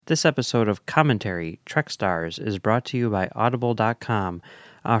This episode of Commentary, Trek Stars, is brought to you by Audible.com,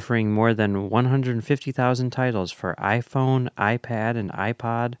 offering more than 150,000 titles for iPhone, iPad, and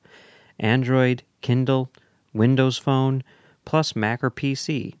iPod, Android, Kindle, Windows Phone, plus Mac or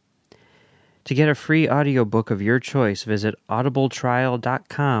PC. To get a free audiobook of your choice, visit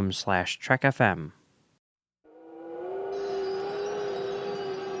audibletrial.com/trekfm.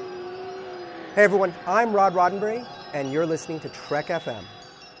 Hey everyone, I'm Rod Roddenberry, and you're listening to Trek FM.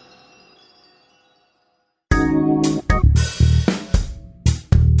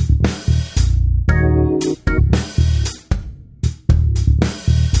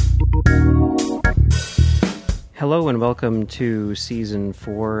 Hello and welcome to Season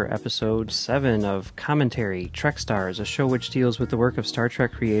 4, Episode 7 of Commentary, Trek Stars, a show which deals with the work of Star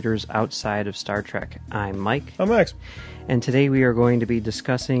Trek creators outside of Star Trek. I'm Mike. I'm Max. And today we are going to be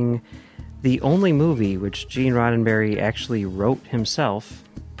discussing the only movie which Gene Roddenberry actually wrote himself,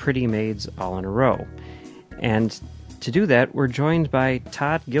 Pretty Maids All In a Row. And to do that, we're joined by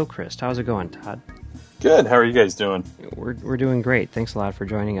Todd Gilchrist. How's it going, Todd? Good. How are you guys doing? We're doing great. Thanks a lot for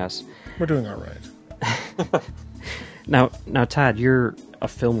joining us. We're doing all right. Now, Todd, you're a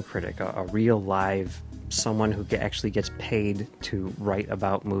film critic, a real live, someone who actually gets paid to write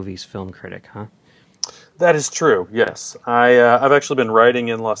about movies, film critic, huh? That is true, yes. I've actually been writing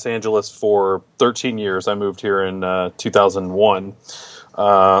in Los Angeles for 13 years. I moved here in 2001.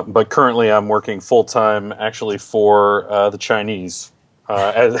 But currently I'm working full-time actually for the Chinese.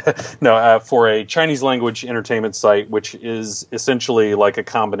 For a Chinese language entertainment site, which is essentially like a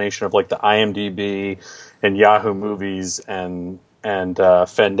combination of like the IMDb and Yahoo Movies and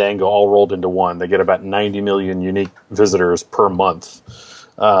Fandango all rolled into one. They get about 90 million unique visitors per month.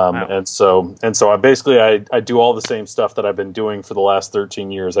 Wow. And so I do all the same stuff that I've been doing for the last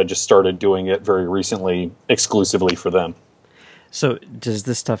 13 years. I just started doing it very recently exclusively for them. So does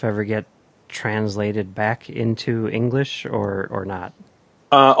this stuff ever get translated back into English or not?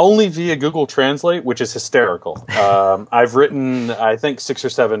 Only via Google Translate, which is hysterical. I've written, I think, 6 or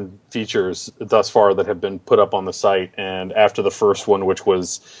 7 features thus far that have been put up on the site. And after the first one, which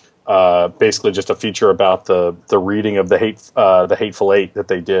was basically just a feature about the reading of the Hateful Eight that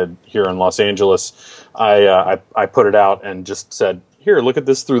they did here in Los Angeles, I put it out and just said, "Here, look at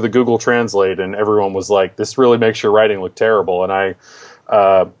this through the Google Translate," and everyone was like, "This really makes your writing look terrible." And I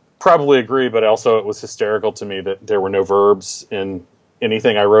probably agree, but also it was hysterical to me that there were no verbs in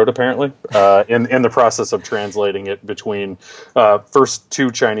anything I wrote, apparently, in the process of translating it between first to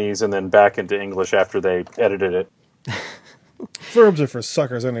Chinese and then back into English after they edited it. Verbs are for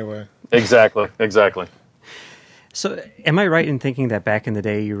suckers anyway. Exactly. So am I right in thinking that back in the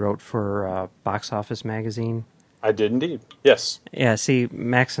day you wrote for Box Office Magazine? I did indeed, yes. Yeah, see,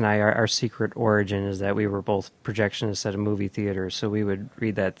 Max and I, our secret origin is that we were both projectionists at a movie theater, so we would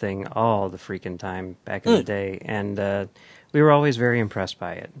read that thing all the freaking time back in the day, and we were always very impressed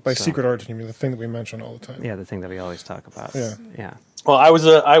by it. By secret origin, you mean the thing that we mention all the time. Yeah, the thing that we always talk about. Yeah. Well,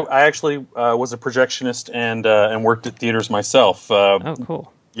 I actually was a projectionist and worked at theaters myself. Oh,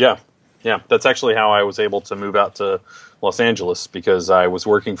 cool. Yeah. That's actually how I was able to move out to Los Angeles, because I was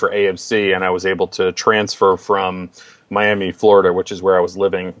working for AMC and I was able to transfer from Miami, Florida, which is where I was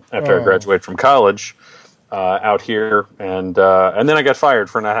living after I graduated from college, out here, and then I got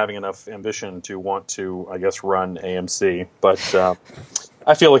fired for not having enough ambition to want to, I guess, run AMC. But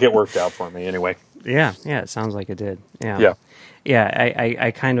I feel like it worked out for me anyway. Yeah, it sounds like it did. Yeah. Yeah,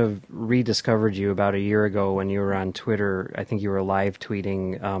 I kind of rediscovered you about a year ago when you were on Twitter. I think you were live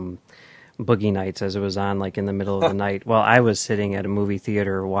tweeting Boogie Nights as it was on, like in the middle of the night. Well, I was sitting at a movie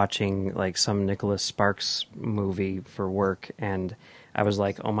theater watching like some Nicholas Sparks movie for work, and I was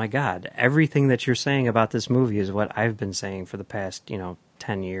like, oh my God, everything that you're saying about this movie is what I've been saying for the past, 10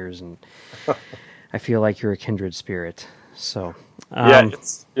 years, and I feel like you're a kindred spirit. So yeah,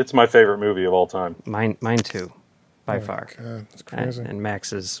 it's my favorite movie of all time. Mine too. By far. God, that's crazy. And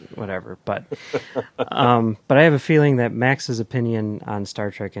Max's whatever. But I have a feeling that Max's opinion on Star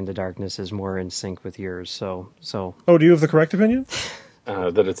Trek Into Darkness is more in sync with yours. So. Oh, do you have the correct opinion?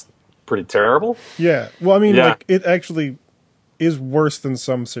 That it's pretty terrible? Yeah. Well, I mean, like, it actually is worse than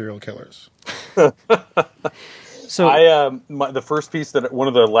some serial killers. So one of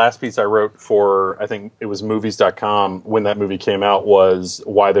the last pieces I wrote for, I think it was movies.com when that movie came out, was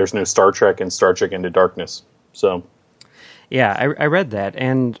why there's no Star Trek and Star Trek Into Darkness. So, yeah, I read that,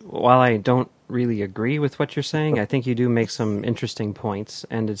 and while I don't really agree with what you're saying, I think you do make some interesting points,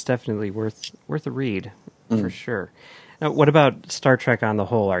 and it's definitely worth a read, for sure. Now, what about Star Trek on the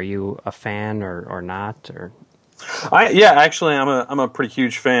whole? Are you a fan or not? Or Actually, I'm a pretty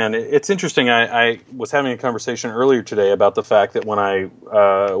huge fan. It's interesting. I was having a conversation earlier today about the fact that when I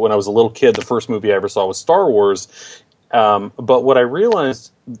was a little kid, the first movie I ever saw was Star Wars. But what I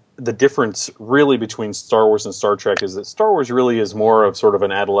realized, the difference really between Star Wars and Star Trek, is that Star Wars really is more of sort of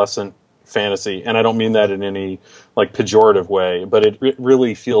an adolescent fantasy, and I don't mean that in any like pejorative way, but it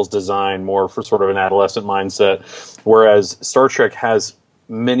really feels designed more for sort of an adolescent mindset, whereas Star Trek has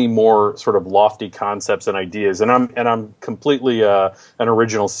many more sort of lofty concepts and ideas, and I'm completely an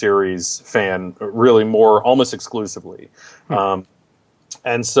original series fan, really more almost exclusively.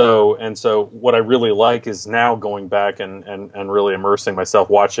 And so what I really like is now going back and really immersing myself,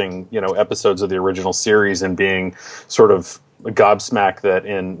 watching, episodes of the original series and being sort of gobsmacked that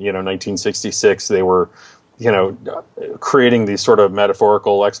in, 1966 they were, creating these sort of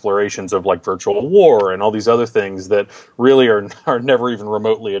metaphorical explorations of like virtual war and all these other things that really are never even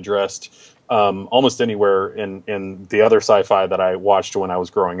remotely addressed almost anywhere in the other sci-fi that I watched when I was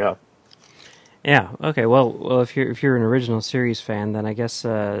growing up. Yeah. Okay. Well, if you're an original series fan, then I guess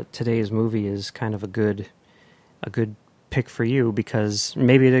today's movie is kind of a good pick for you, because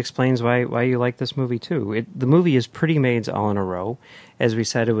maybe it explains why you like this movie too. The movie is Pretty Maids All in a Row. As we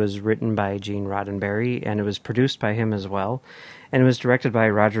said, it was written by Gene Roddenberry, and it was produced by him as well, and it was directed by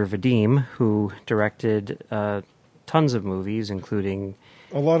Roger Vadim, who directed tons of movies, including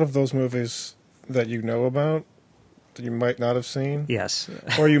a lot of those movies that you know about that you might not have seen. Yes.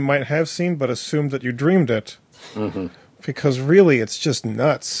 Or you might have seen but assumed that you dreamed it. Mm-hmm. Because really, it's just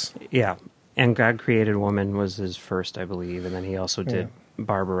nuts. Yeah. And God Created Woman was his first, I believe, and then he also did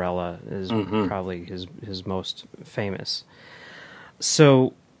Barbarella, is probably his most famous.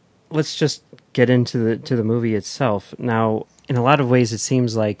 So let's just get into the movie itself. Now, in a lot of ways, it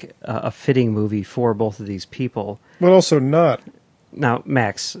seems like a fitting movie for both of these people. But also not. Now,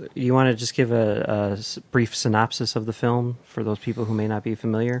 Max, you want to just give a brief synopsis of the film for those people who may not be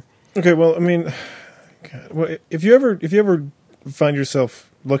familiar? Okay, well, I mean, God, well, if you ever find yourself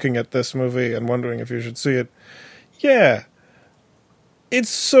looking at this movie and wondering if you should see it, yeah, it's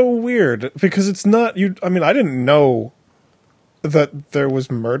so weird because it's not you. I mean, I didn't know that there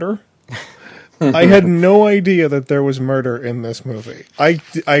was murder. I had no idea that there was murder in this movie. I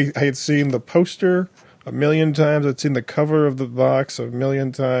had seen the poster a million times. I'd seen the cover of the box a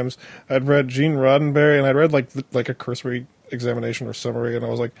million times. I'd read Gene Roddenberry, and I'd read like a cursory examination or summary, and I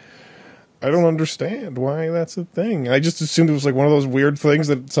was like, I don't understand why that's a thing. I just assumed it was like one of those weird things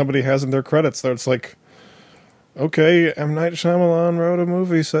that somebody has in their credits. That it's like, okay, M. Night Shyamalan wrote a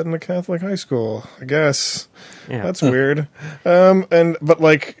movie set in a Catholic high school. I guess that's weird. But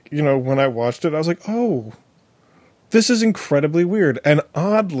like, when I watched it, I was like, oh, this is incredibly weird and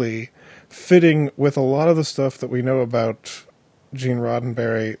oddly fitting with a lot of the stuff that we know about Gene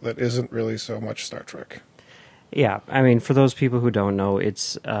Roddenberry that isn't really so much Star Trek. Yeah, I mean, for those people who don't know,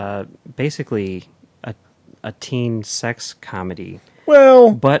 it's basically a teen sex comedy.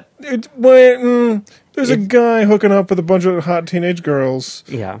 Well, but there's a guy hooking up with a bunch of hot teenage girls.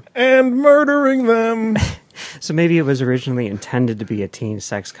 Yeah. And murdering them. So maybe it was originally intended to be a teen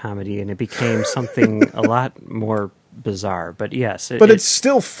sex comedy, and it became something a lot more bizarre. But yes. It's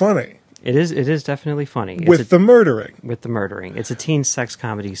still funny. It is definitely funny. With the murdering. It's a teen sex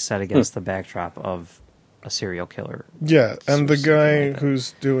comedy set against the backdrop of a serial killer. Yeah, and the guy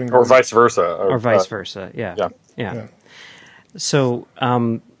who's doing... Or vice versa. Or vice versa, yeah. So,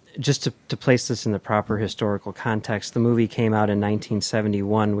 just to place this in the proper historical context, the movie came out in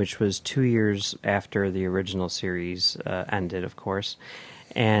 1971, which was 2 years after the original series ended, of course.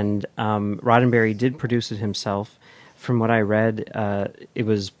 And Roddenberry did produce it himself. From what I read, it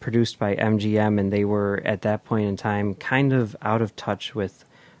was produced by MGM, and they were, at that point in time, kind of out of touch with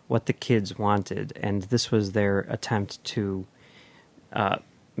what the kids wanted, and this was their attempt to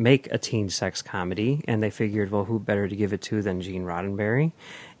make a teen sex comedy, and they figured, well, who better to give it to than Gene Roddenberry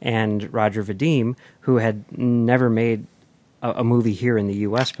and Roger Vadim, who had never made a movie here in the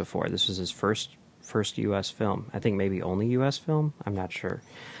U.S. before. This was his first U.S. film. I think maybe only U.S. film. I'm not sure.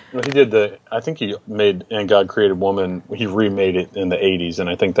 Well, he did I think he made And God Created Woman. He remade it in the 80s, and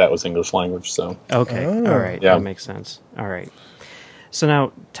I think that was English language. So okay, all right, that makes sense. All right. So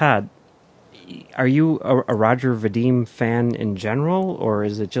now, Todd, are you a Roger Vadim fan in general, or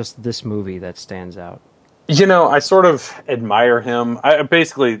is it just this movie that stands out? I sort of admire him.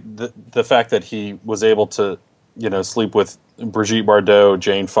 Basically, the fact that he was able to, sleep with Brigitte Bardot,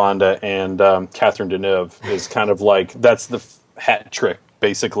 Jane Fonda, and Catherine Deneuve is kind of like, that's the hat trick,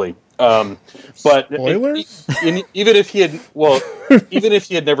 basically. But spoilers? Even if he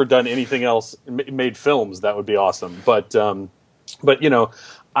had never done anything else, made films, that would be awesome. But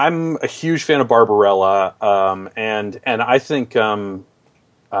I'm a huge fan of Barbarella, and I think and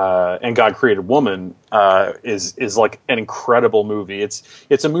God Created Woman is like an incredible movie.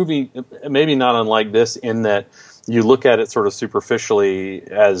 It's a movie maybe not unlike this in that you look at it sort of superficially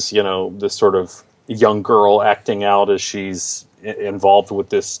as, you know, this sort of young girl acting out as she's involved with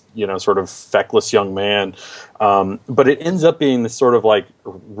this, you know, sort of feckless young man. But it ends up being this sort of like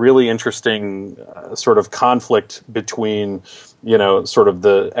really interesting sort of conflict between, you know, sort of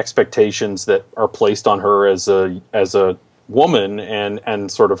the expectations that are placed on her as a woman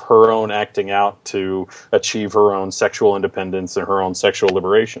and sort of her own acting out to achieve her own sexual independence and her own sexual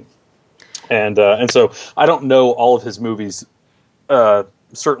liberation. And so I don't know all of his movies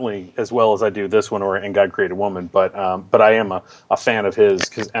certainly as well as I do this one or And God Created Woman, but I am a fan of his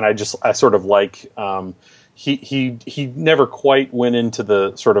and I sort of like he never quite went into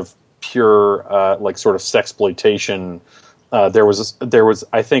the sort of pure like sort of sexploitation. There was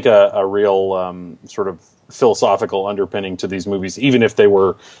I think a real sort of philosophical underpinning to these movies, even if they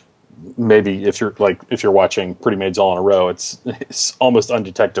were maybe if you're watching Pretty Maids All in a Row, it's almost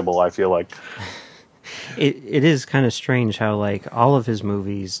undetectable. I feel like. It is kind of strange how like all of his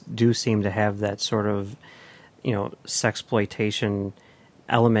movies do seem to have that sort of, you know, sexploitation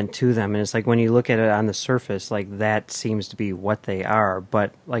element to them, and it's like when you look at it on the surface, like that seems to be what they are,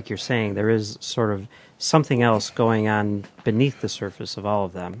 but like you're saying, there is sort of something else going on beneath the surface of all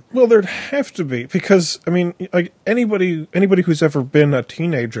of them. Well, there'd have to be, because I mean, like anybody who's ever been a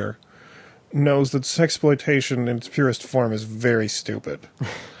teenager knows that sexploitation in its purest form is very stupid.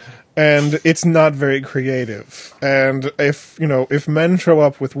 And it's not very creative. And if men show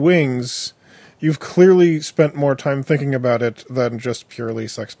up with wings, you've clearly spent more time thinking about it than just purely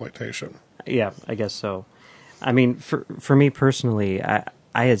sexploitation. Yeah, I guess so. I mean, for me personally, I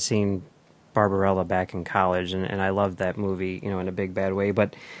had seen Barbarella back in college, and I loved that movie, you know, in a big bad way.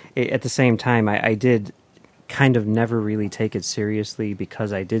 But at the same time, I did kind of never really take it seriously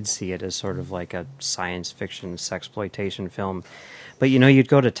because I did see it as sort of like a science fiction sexploitation film. But, you know, you'd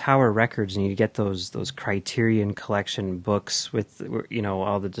go to Tower Records and you'd get those Criterion Collection books with, you know,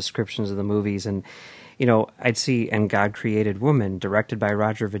 all the descriptions of the movies. And, you know, I'd see And God Created Woman, directed by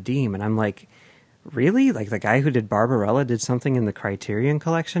Roger Vadim. And I'm like, really? Like the guy who did Barbarella did something in the Criterion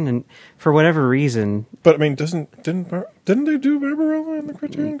Collection? And for whatever reason... But, I mean, didn't they do Barbarella in the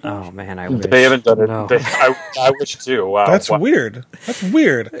Criterion Collection? Oh, man, I wish. They haven't done it. No. I wish too. Wow. That's weird. That's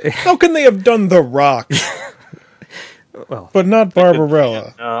weird. How can they have done The Rock? Well, but not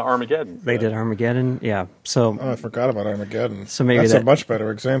Barbarella. Armageddon. They did Armageddon, yeah. So I forgot about Armageddon. So maybe that's a much better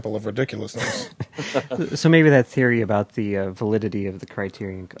example of ridiculousness. So maybe that theory about the validity of the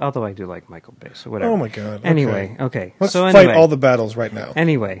Criterion, although I do like Michael Bay, so whatever. Oh my God. Okay. Anyway. Let's fight all the battles right now.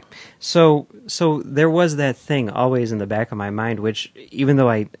 Anyway, so there was that thing always in the back of my mind, which even though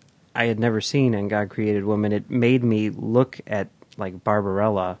I had never seen And God Created Woman, it made me look at like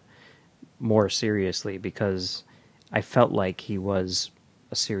Barbarella more seriously because I felt like he was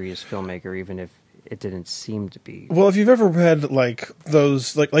a serious filmmaker, even if it didn't seem to be. Well, if you've ever read like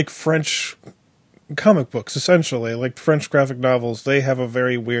those like French comic books, essentially like French graphic novels, they have a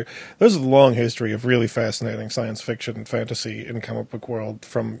very weird. There's a long history of really fascinating science fiction and fantasy in comic book world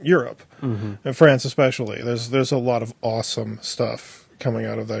from Europe, and France especially. There's a lot of awesome stuff coming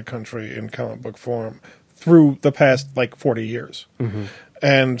out of that country in comic book form through the past like 40 years.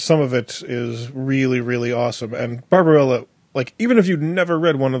 And some of it is really, really awesome. And Barbarella, like, even if you'd never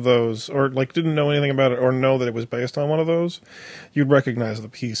read one of those, or, like, didn't know anything about it, or know that it was based on one of those, you'd recognize the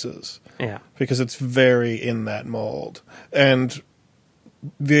pieces. Yeah. Because it's very in that mold. And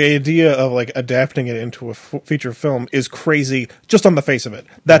the idea of, like, adapting it into a feature film is crazy just on the face of it.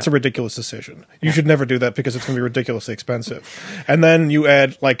 That's a ridiculous decision. You should never do that because it's going to be ridiculously expensive. And then you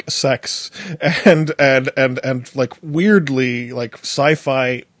add, like, sex and like, weirdly, like,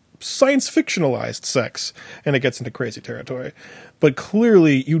 sci-fi, science fictionalized sex, and it gets into crazy territory. But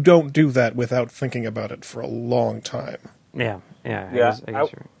clearly, you don't do that without thinking about it for a long time. Yeah. I guess you're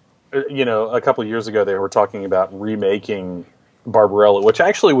right. You know, a couple of years ago, they were talking about remaking Barbarella, which I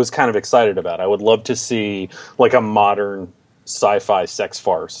actually was kind of excited about. I would love to see like a modern sci-fi sex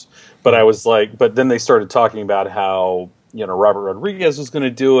farce. But I was like, but then they started talking about how, you know, Robert Rodriguez was going to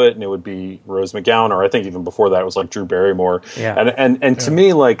do it, and it would be Rose McGowan, or I think even before that it was like Drew Barrymore. Yeah. And to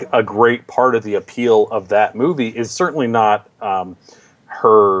me, like a great part of the appeal of that movie is certainly not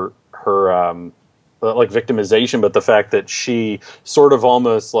her like victimization, but the fact that she sort of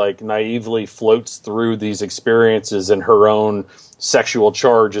almost like naively floats through these experiences, and her own sexual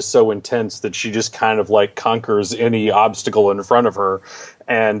charge is so intense that she just kind of like conquers any obstacle in front of her.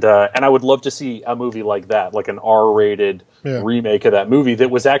 And I would love to see a movie like that, like an R-rated Yeah. remake of that movie that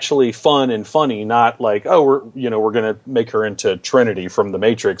was actually fun and funny, not like, oh, we're going to make her into Trinity from The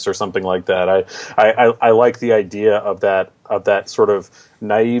Matrix or something like that. I like the idea of that sort of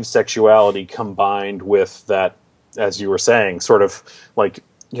naive sexuality combined with that, as you were saying, sort of like,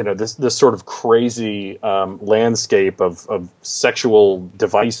 this sort of crazy landscape of sexual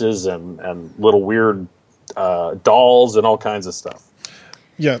devices and little weird dolls and all kinds of stuff.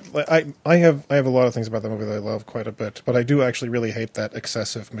 Yeah, I have a lot of things about the movie that I love quite a bit, but I do actually really hate that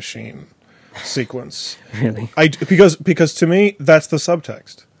excessive machine sequence. Really? Because to me that's the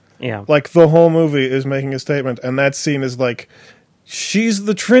subtext. Yeah. Like the whole movie is making a statement, and that scene is like, she's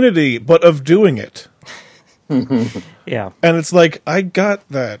the Trinity, but of doing it. Yeah. And it's like, I got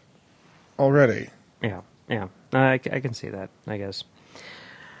that already. Yeah. Yeah. I can see that, I guess.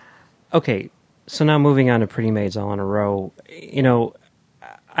 Okay, so now moving on to Pretty Maids All in a Row.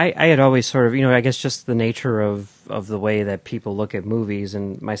 I had always sort of, I guess just the nature of the way that people look at movies,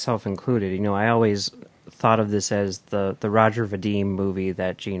 and myself included, I always thought of this as the Roger Vadim movie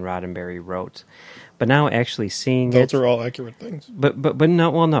that Gene Roddenberry wrote. But now actually seeing Those are all accurate things. But no,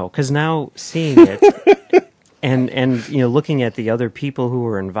 well, no, because now seeing it and looking at the other people who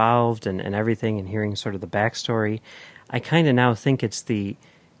were involved and everything, and hearing sort of the backstory, I kind of now think it's the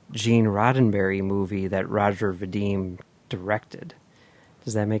Gene Roddenberry movie that Roger Vadim directed.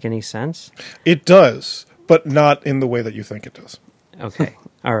 Does that make any sense? It does, but not in the way that you think it does. Okay.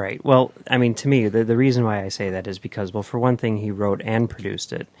 All right. Well, I mean, to me, the reason why I say that is because, well, for one thing, he wrote and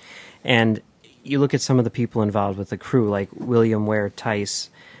produced it. And you look at some of the people involved with the crew, like William Ware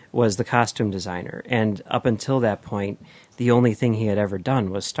Tice was the costume designer. And up until that point, the only thing he had ever done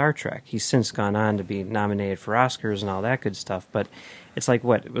was Star Trek. He's since gone on to be nominated for Oscars and all that good stuff. But it's like,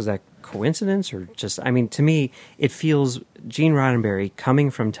 what, was that coincidence or just, I mean, to me, it feels Gene Roddenberry, coming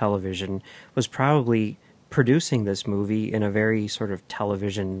from television, was probably producing this movie in a very sort of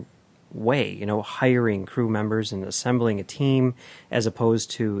television way, hiring crew members and assembling a team, as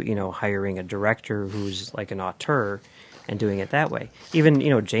opposed to, hiring a director who's like an auteur and doing it that way. Even,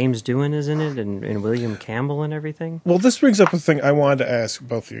 James Doohan is in it, and William Campbell and everything. Well, this brings up a thing I wanted to ask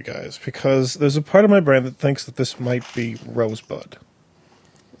both of you guys, because there's a part of my brain that thinks that this might be Rosebud.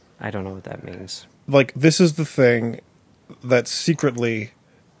 I don't know what that means. Like, this is the thing that secretly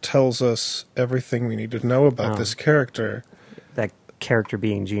tells us everything we need to know about this character. That character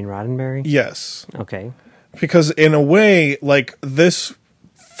being Gene Roddenberry? Yes. Okay. Because in a way, like, this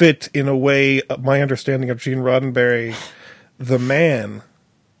fit, in a way, my understanding of Gene Roddenberry, the man,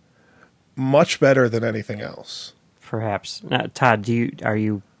 much better than anything else. Perhaps. Todd, are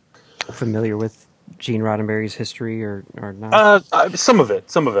you familiar with Gene Roddenberry's history or not? Some of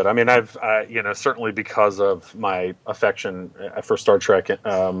it. I mean, I've certainly because of my affection for Star Trek,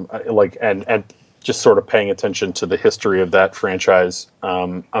 and just sort of paying attention to the history of that franchise.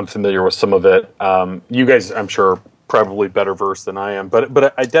 I'm familiar with some of it. You guys, I'm sure, are probably better versed than I am,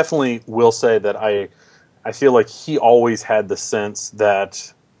 but I definitely will say that I feel like he always had the sense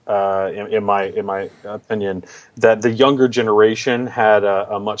that, in my opinion, that the younger generation had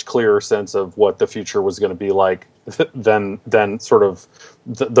a much clearer sense of what the future was going to be like than sort of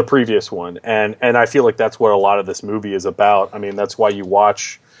the previous one, and I feel like that's what a lot of this movie is about. I mean, that's why you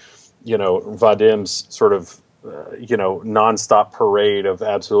watch, Vadim's sort of nonstop parade of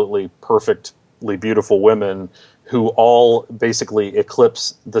absolutely perfectly beautiful women who all basically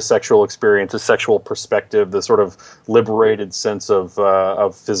eclipse the sexual experience, the sexual perspective, the sort of liberated sense of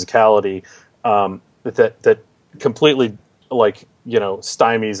physicality that completely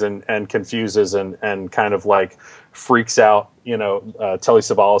stymies and confuses and kind of like freaks out Telly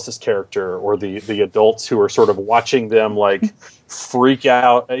Savalas' character, or the adults who are sort of watching them like freak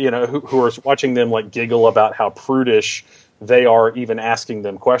out, who are watching them like giggle about how prudish they are, even asking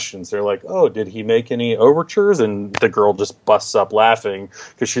them questions. They're like, oh, did he make any overtures? And the girl just busts up laughing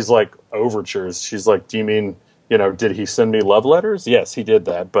because she's like, overtures? She's like, do you mean, did he send me love letters? Yes, he did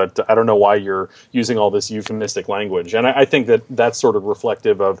that. But I don't know why you're using all this euphemistic language. And I think that that's sort of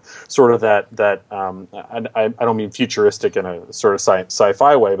reflective of sort of that I don't mean futuristic in a sort of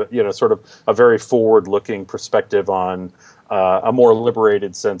sci-fi way, but, sort of a very forward-looking perspective on a more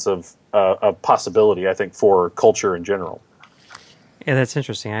liberated sense of possibility, I think, for culture in general. Yeah, that's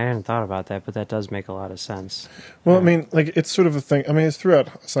interesting. I hadn't thought about that, but that does make a lot of sense. Well, I mean, like, it's sort of a thing. I mean, it's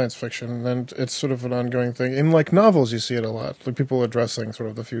throughout science fiction, and it's sort of an ongoing thing. In, like, novels, you see it a lot. Like, people addressing sort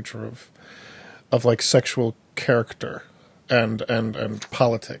of the future of like, sexual character and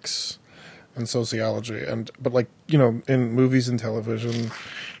politics and sociology. But, like, in movies and television,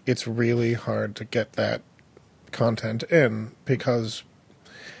 it's really hard to get that content in, because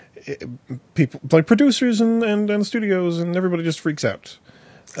people like producers and studios and everybody just freaks out.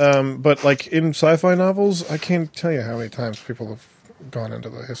 But like in sci-fi novels, I can't tell you how many times people have gone into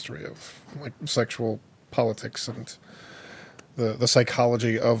the history of like sexual politics and the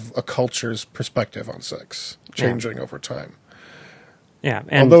psychology of a culture's perspective on sex changing over time. Yeah,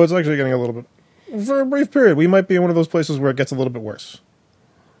 and although it's actually getting a little bit, for a brief period, we might be in one of those places where it gets a little bit worse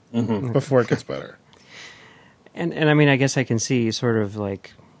before it gets better. And I mean, I guess I can see sort of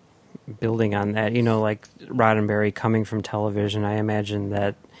like building on that, like Roddenberry coming from television, I imagine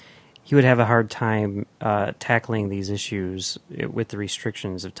that he would have a hard time tackling these issues with the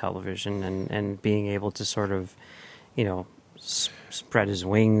restrictions of television and being able to sort of, spread his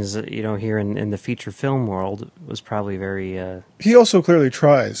wings, here in the feature film world was probably very... He also clearly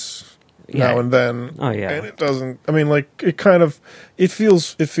tries now and then. Oh, yeah. And it doesn't... I mean, like, it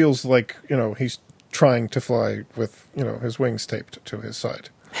feels like, he's trying to fly with, his wings taped to his side.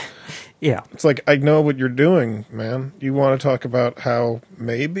 Yeah. It's like, I know what you're doing, man. You want to talk about how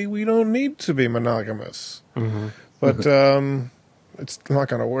maybe we don't need to be monogamous. But it's not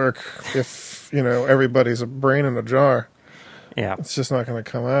going to work if, everybody's a brain in a jar. Yeah. It's just not going to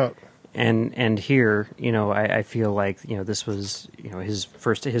come out. And here, I feel like, this was,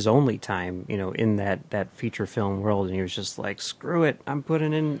 his only time, in that feature film world, and he was just like, screw it, I'm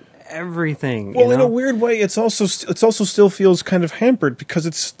putting in everything. Well, in a weird way, it's also still feels kind of hampered because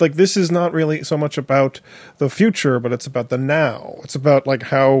it's like this is not really so much about the future, but it's about the now. It's about like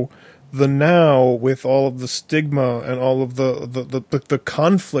how the now, with all of the stigma and all of the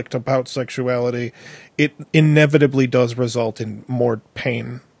conflict about sexuality, it inevitably does result in more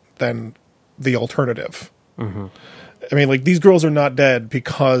pain than the alternative. I mean, like, these girls are not dead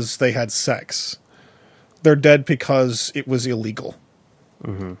because they had sex. They're dead because it was illegal.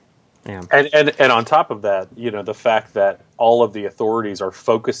 Yeah. And on top of that, the fact that all of the authorities are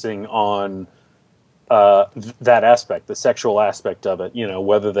focusing on that aspect, the sexual aspect of it,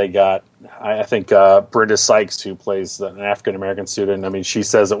 whether they got, I think Britta Sykes, who plays an African-American student, I mean, she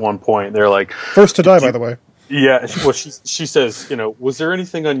says at one point, they're like... First to die, by the way. Yeah, well, she says, was there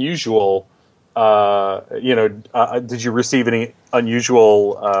anything unusual, did you receive any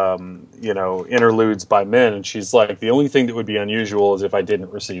unusual, interludes by men? And she's like, the only thing that would be unusual is if I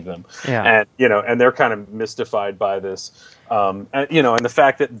didn't receive them. Yeah. And, and they're kind of mystified by this. And the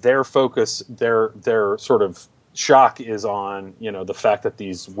fact that their focus, their sort of shock is on, the fact that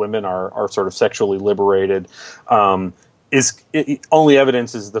these women are sort of sexually liberated, only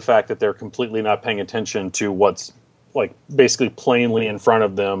evidence is the fact that they're completely not paying attention to what's like basically plainly in front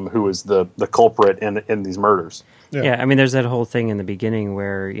of them, who is the culprit in these murders. Yeah, I mean, there's that whole thing in the beginning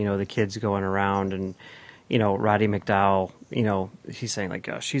where, the kid's going around and, Roddy McDowell, he's saying like,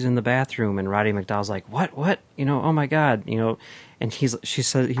 oh, she's in the bathroom, and Roddy McDowell's like, what, oh my God, and he's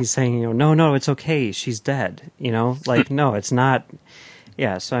saying, no, it's okay, she's dead, like, no, it's not.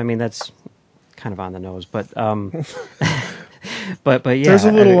 Yeah, so I mean, that's kind of on the nose, but but yeah, there's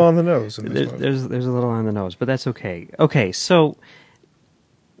a little on the nose in this there's a little on the nose, but that's okay. Okay, so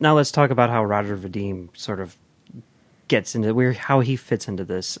now let's talk about how Roger Vadim sort of gets into how he fits into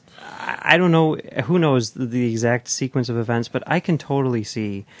this. I don't know, who knows the exact sequence of events, but I can totally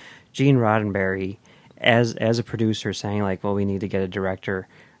see Gene Roddenberry as a producer saying like, well, we need to get a director.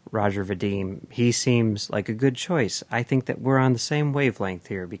 Roger Vadim, he seems like a good choice. I think that we're on the same wavelength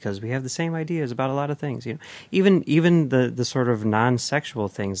here because we have the same ideas about a lot of things. Even the sort of non-sexual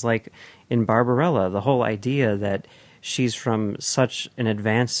things, like in Barbarella, the whole idea that she's from such an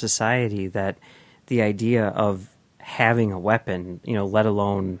advanced society that the idea of having a weapon, let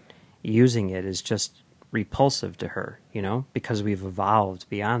alone using it, is just repulsive to her, because we've evolved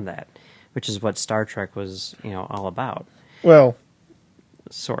beyond that, which is what Star Trek was, all about. Well,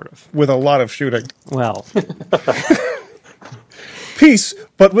 sort of. With a lot of shooting. Well. Peace,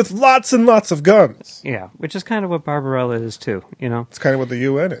 but with lots and lots of guns. Yeah, which is kind of what Barbarella is too, It's kind of what the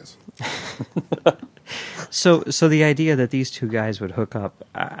UN is. So the idea that these two guys would hook up,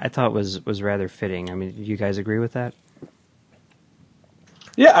 I thought was rather fitting. I mean, do you guys agree with that?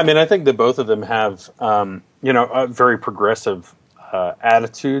 Yeah, I mean, I think that both of them have, very progressive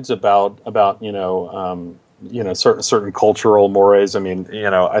attitudes about certain cultural mores. I mean,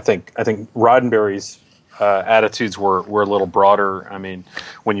 I think Roddenberry's attitudes were a little broader. I mean,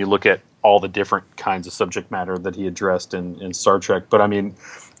 when you look at all the different kinds of subject matter that he addressed in Star Trek, but I mean,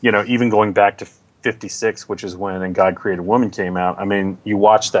 even going back to 56, which is when And God Created Woman came out. I mean, you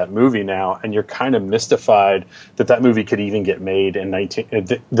watch that movie now, and you're kind of mystified that movie could even get made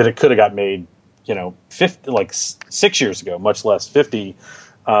that it could have got made, 6 years ago, much less 50.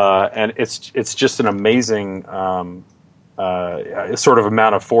 And it's just an amazing sort of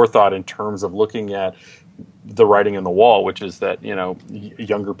amount of forethought in terms of looking at the writing on the wall, which is that,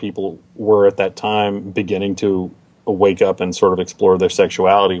 younger people were at that time beginning to wake up and sort of explore their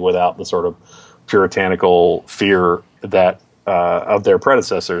sexuality without the sort of puritanical fear that of their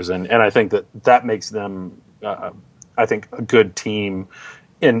predecessors. And I think that makes them, I think, a good team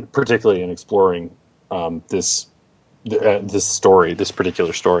particularly in exploring this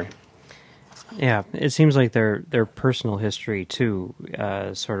particular story. Yeah, it seems like their personal history too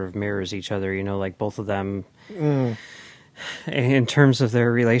sort of mirrors each other. Like both of them, in terms of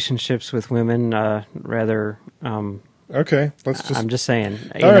their relationships with women, rather. Okay, let's just. I'm just saying,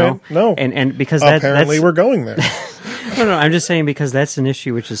 all right, no, and because apparently we're going there. No, I'm just saying because that's an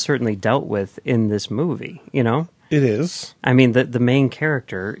issue which is certainly dealt with in this movie. It is. I mean, the main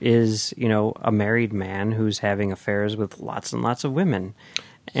character is a married man who's having affairs with lots and lots of women.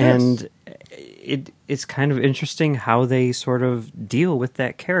 And it's kind of interesting how they sort of deal with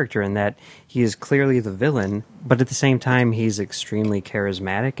that character, and that he is clearly the villain, but at the same time he's extremely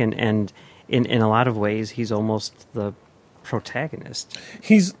charismatic, and in a lot of ways he's almost the protagonist.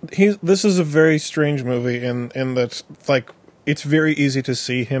 This is a very strange movie in that, like, it's very easy to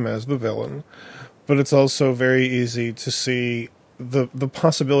see him as the villain, but it's also very easy to see the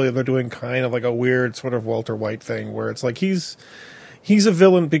possibility of they're doing kind of like a weird sort of Walter White thing where it's like he's a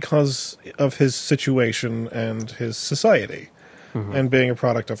villain because of his situation and his society, and being a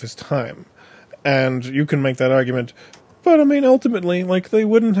product of his time. And you can make that argument, but I mean, ultimately, like, they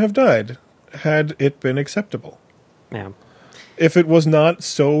wouldn't have died had it been acceptable. Yeah. If it was not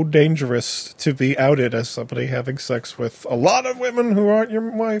so dangerous to be outed as somebody having sex with a lot of women who aren't your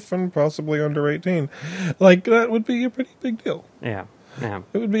wife and possibly under 18, like, that would be a pretty big deal. Yeah. Yeah.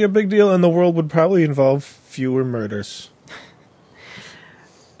 It would be a big deal, and the world would probably involve fewer murders.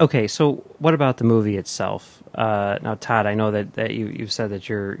 Okay, so what about the movie itself? Now, Todd, I know that you've said that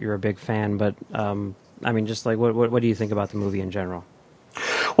you're a big fan, but I mean, just like what do you think about the movie in general?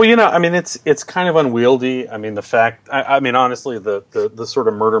 Well, I mean, it's kind of unwieldy. I mean, I mean, honestly, the sort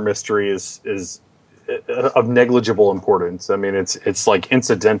of murder mystery is of negligible importance. I mean, it's like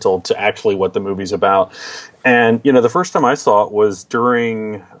incidental to actually what the movie's about. And, the first time I saw it was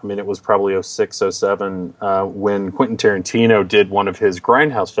it was probably 06, 07, when Quentin Tarantino did one of his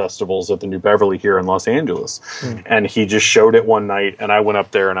Grindhouse festivals at the New Beverly here in Los Angeles. And he just showed it one night, and I went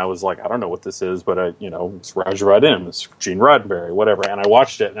up there and I was like, I don't know what this is, but it's Roger Vadim, it's Gene Roddenberry, whatever. And I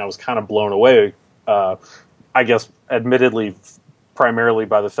watched it and I was kind of blown away, I guess, admittedly, primarily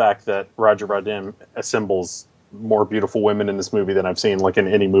by the fact that Roger Vadim assembles more beautiful women in this movie than I've seen, like, in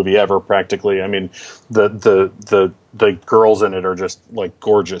any movie ever, practically. I mean, the girls in it are just, like,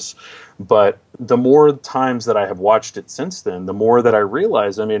 gorgeous. But the more times that I have watched it since then, the more that I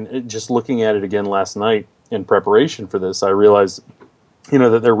realize, I mean, just looking at it again last night in preparation for this, I realized,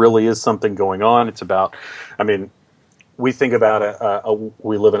 that there really is something going on. It's about, I mean, we think about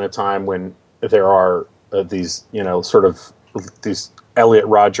we live in a time when there are these, sort of these Elliot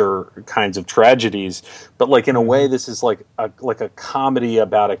Rodger kinds of tragedies, but, like, in a way, this is like a comedy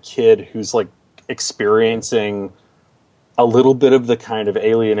about a kid who's, like, experiencing a little bit of the kind of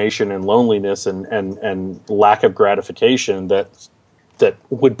alienation and loneliness and lack of gratification that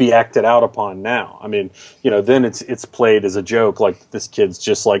would be acted out upon now. I mean, then it's played as a joke, like, this kid's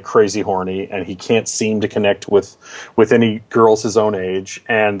just, like, crazy horny and he can't seem to connect with any girls his own age,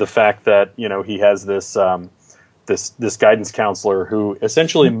 and the fact that he has this this guidance counselor who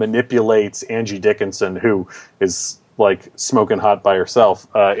essentially manipulates Angie Dickinson, who is, like, smoking hot by herself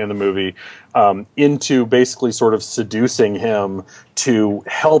in the movie, into basically sort of seducing him to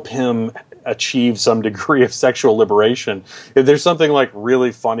help him achieve some degree of sexual liberation. There's something, like,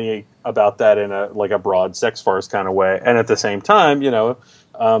 really funny about that in a broad sex farce kind of way. And at the same time,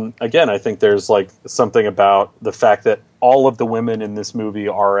 again, I think there's, like, something about the fact that all of the women in this movie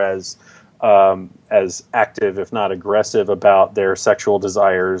are as active, if not aggressive, about their sexual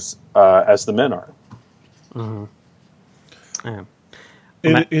desires as the men are. Mm-hmm.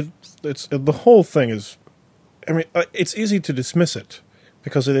 Yeah. It's the whole thing is, I mean, it's easy to dismiss it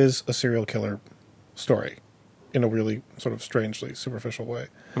because it is a serial killer story in a really sort of strangely superficial way.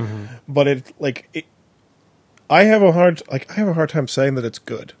 Mm-hmm. But I have a hard time saying that it's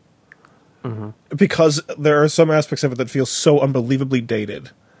good. Mm-hmm. Because there are some aspects of it that feel so unbelievably dated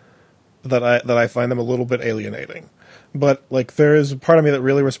that I find them a little bit alienating. But, like, there is a part of me that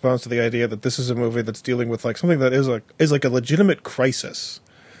really responds to the idea that this is a movie that's dealing with, like, something that is like a legitimate crisis.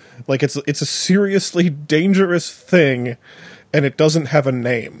 Like, it's a seriously dangerous thing, and it doesn't have a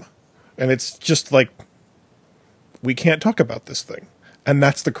name. And it's just like, we can't talk about this thing. And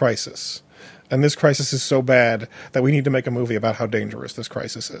that's the crisis. And this crisis is so bad that we need to make a movie about how dangerous this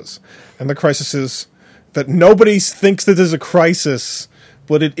crisis is. And the crisis is that nobody thinks that there's a crisis,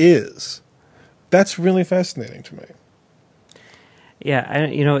 but it is. That's really fascinating to me. Yeah,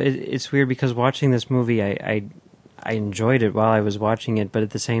 it's weird because watching this movie, I enjoyed it while I was watching it, but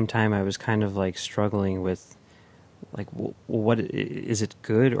at the same time, I was kind of like struggling with, like, what is it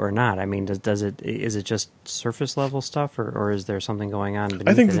good or not? I mean, is it just surface level stuff, or is there something going on beneath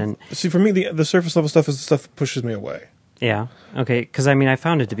I think it? see, for me, the surface level stuff is the stuff that pushes me away. Yeah, okay, because I mean, I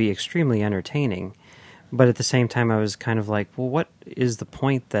found it to be extremely entertaining, but at the same time, I was kind of like, well, what is the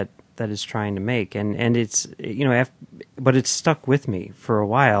point that it's trying to make? And it's, but it's stuck with me for a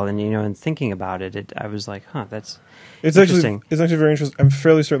while, and and thinking about it, I was like, huh, that's interesting. It's actually very interesting. I'm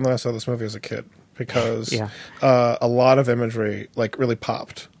fairly certain that I saw this movie as a kid because a lot of imagery like really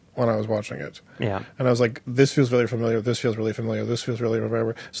popped when I was watching it. Yeah, and I was like, this feels really familiar. This feels really familiar. This feels really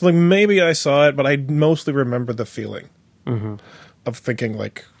familiar. So like maybe I saw it, but I mostly remember the feeling of thinking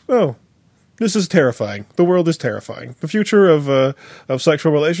like, oh, this is terrifying. The world is terrifying. The future of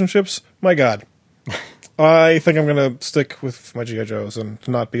sexual relationships, my God. I think I'm going to stick with my G.I. Joes and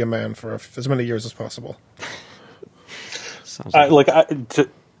not be a man for as many years as possible.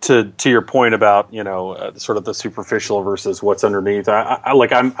 To your point about sort of the superficial versus what's underneath.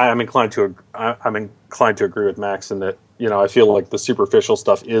 I'm inclined to agree with Max in that I feel like the superficial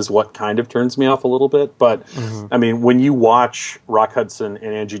stuff is what kind of turns me off a little bit. But I mean, when you watch Rock Hudson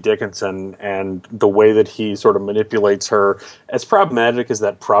and Angie Dickinson and the way that he sort of manipulates her, as problematic as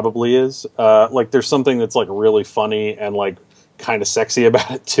that probably is, like there's something that's like really funny and like kind of sexy about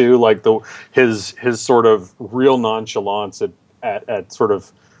it too. Like his sort of real nonchalance at sort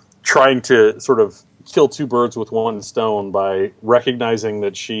of trying to sort of kill two birds with one stone by recognizing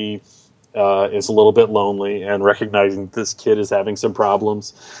that she is a little bit lonely and recognizing this kid is having some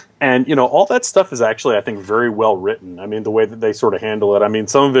problems. And, all that stuff is actually, I think, very well written. I mean, the way that they sort of handle it, I mean,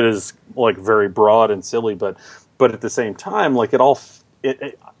 some of it is like very broad and silly, but at the same time, like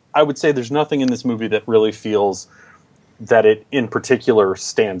I would say there's nothing in this movie that really feels that it in particular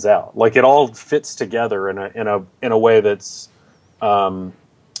stands out. Like it all fits together in a way that's,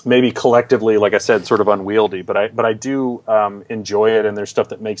 maybe collectively, like I said, sort of unwieldy, but I do enjoy it, and there's stuff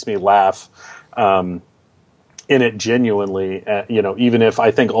that makes me laugh in it genuinely. Even if I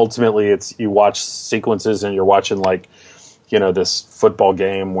think ultimately it's you watch sequences and you're watching like this football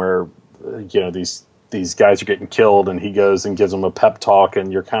game where these guys are getting killed, and he goes and gives them a pep talk,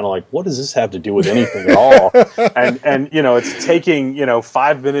 and you're kind of like, what does this have to do with anything at all? and it's taking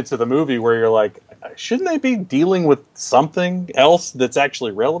 5 minutes of the movie where you're like, shouldn't they be dealing with something else that's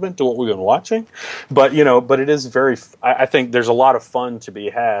actually relevant to what we've been watching? But it is very. I think there's a lot of fun to be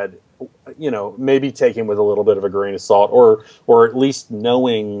had. Maybe taken with a little bit of a grain of salt, or at least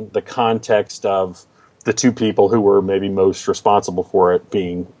knowing the context of the two people who were maybe most responsible for it,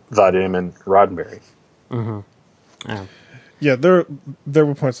 being Vadim and Roddenberry. Yeah. Yeah, there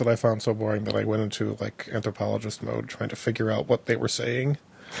were points that I found so boring that I went into like anthropologist mode, trying to figure out what they were saying.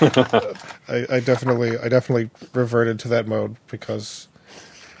 I definitely reverted to that mode because,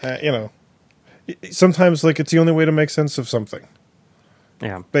 sometimes like it's the only way to make sense of something.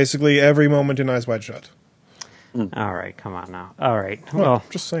 Yeah. Basically, every moment in Eyes Wide Shut. All right, come on now. All right. Well,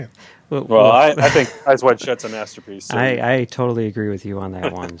 just saying. Well, I think Eyes Wide Shut's a masterpiece. So. I totally agree with you on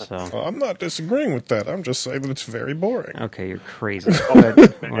that one. So well, I'm not disagreeing with that. I'm just saying that it's very boring. Okay, you're crazy.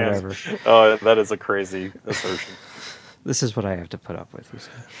 Whatever. Oh, that is a crazy assertion. This is what I have to put up with. You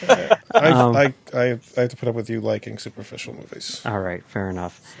see. I have to put up with you liking superficial movies. All right, fair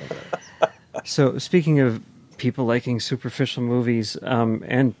enough. Okay. So speaking of people liking superficial movies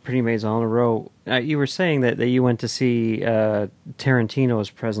and Pretty Maids All In a Row, you were saying that you went to see Tarantino's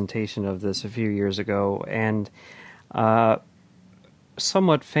presentation of this a few years ago, and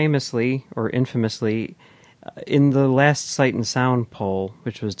somewhat famously or infamously, in the last Sight and Sound poll,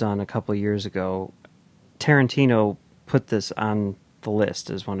 which was done a couple of years ago, Tarantino put this on the list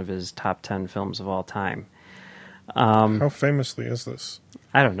as one of his top 10 films of all time. How famously is this?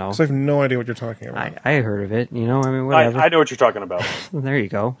 I don't know. Because I have no idea what you're talking about. I heard of it, I mean, whatever. I know what you're talking about. There you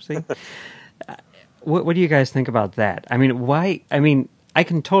go. See? What do you guys think about that? I mean, why? I mean, I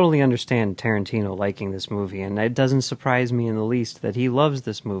can totally understand Tarantino liking this movie, and it doesn't surprise me in the least that he loves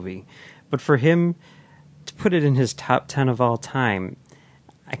this movie. But for him to put it in his top 10 of all time,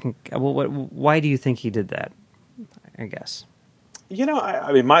 why do you think he did that? I guess.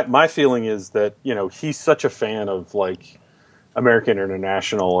 I mean, my feeling is that, he's such a fan of, like, American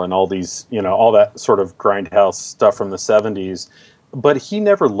International and all these, all that sort of grindhouse stuff from the 70s but he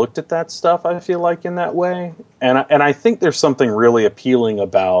never looked at that stuff, I feel like, in that way. And I think there's something really appealing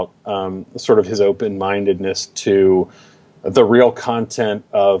about sort of his open-mindedness to the real content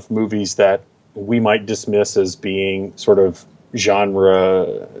of movies that we might dismiss as being sort of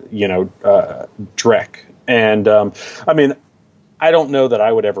genre, dreck. And I mean, I don't know that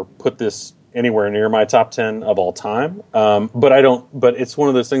I would ever put this anywhere near my top 10 of all time. But it's one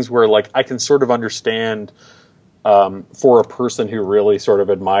of those things where, like, I can sort of understand for a person who really sort of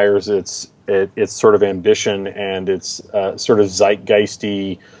admires its sort of ambition and its sort of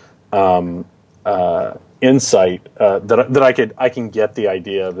zeitgeisty insight, that I can get the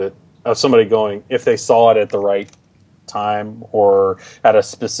idea of somebody going, if they saw it at the right time or at a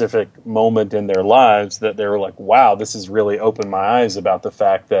specific moment in their lives, that they were like, wow, this has really opened my eyes about the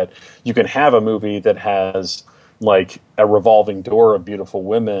fact that you can have a movie that has like a revolving door of beautiful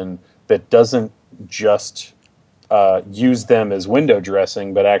women that doesn't just use them as window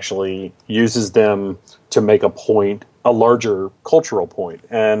dressing, but actually uses them to make a point, a larger cultural point.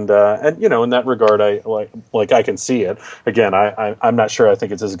 And in that regard, I I can see it. Again, I'm not sure I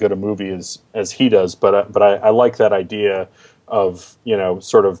think it's as good a movie as he does, but I like that idea of,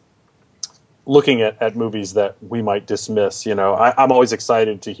 sort of looking at movies that we might dismiss. I'm always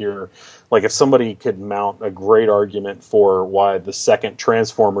excited to hear, like, if somebody could mount a great argument for why the second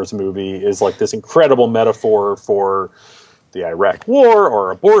Transformers movie is like this incredible metaphor for the Iraq War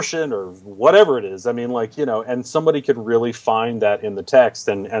or abortion or whatever it is. I mean, and somebody could really find that in the text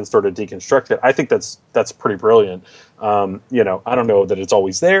and sort of deconstruct it. I think that's pretty brilliant. I don't know that it's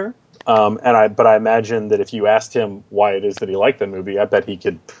always there. But I imagine that if you asked him why it is that he liked the movie, I bet he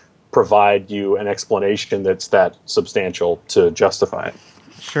could provide you an explanation that's that substantial to justify it.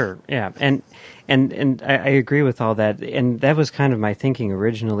 Sure. Yeah. And I agree with all that. And that was kind of my thinking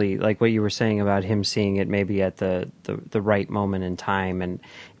originally, like what you were saying about him seeing it maybe at the right moment in time. And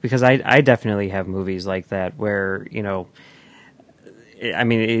because I definitely have movies like that where, I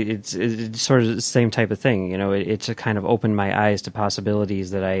mean, it's sort of the same type of thing. It's a kind of opened my eyes to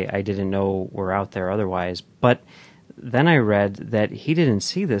possibilities that I didn't know were out there otherwise. But then I read that he didn't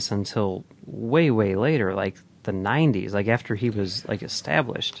see this until way, way later, like the 90s, like after he was like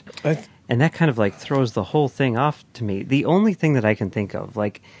established. And that kind of like throws the whole thing off to me. The only thing that I can think of,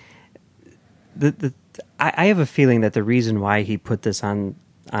 like, I have a feeling that the reason why he put this on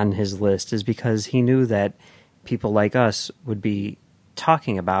his list is because he knew that people like us would be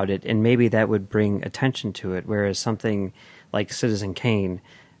talking about it, and maybe that would bring attention to it, whereas something like Citizen Kane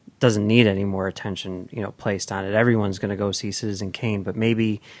doesn't need any more attention, placed on it. Everyone's going to go see Citizen Kane, but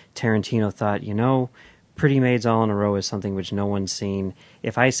maybe Tarantino thought, Pretty Maids All in a Row is something which no one's seen.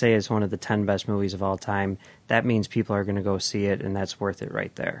 If I say it's one of the 10 best movies of all time, that means people are going to go see it, and that's worth it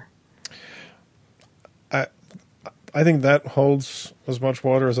right there. I think that holds as much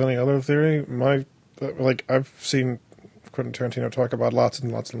water as any other theory. I've seen Quentin Tarantino talk about lots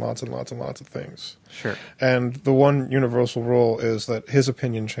and lots and lots and lots and lots of things. Sure. And the one universal rule is that his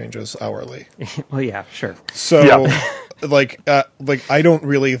opinion changes hourly. Well, yeah, sure. So, yeah. I don't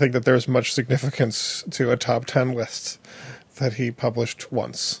really think that there's much significance to a top 10 list that he published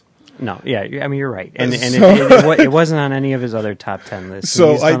once. No, yeah, I mean, you're right. And it wasn't on any of his other top 10 lists.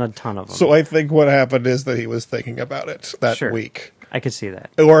 So he's done a ton of them. So I think what happened is that he was thinking about it that week. I could see that.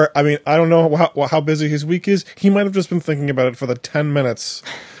 Or, I mean, I don't know how busy his week is. He might have just been thinking about it for the 10 minutes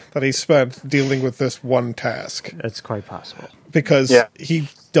that he spent dealing with this one task. That's quite possible. Because he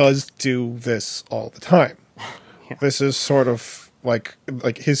does do this all the time. Yeah. This is sort of like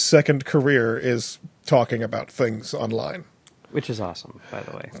his second career is talking about things online. Which is awesome, by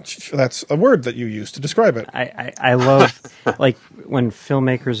the way. That's a word that you use to describe it. I love, like, when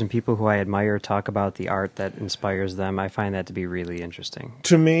filmmakers and people who I admire talk about the art that inspires them. I find that to be really interesting.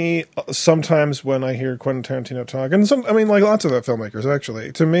 To me, sometimes when I hear Quentin Tarantino talk, and lots of filmmakers,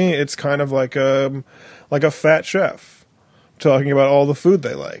 actually, to me, it's kind of like a fat chef talking about all the food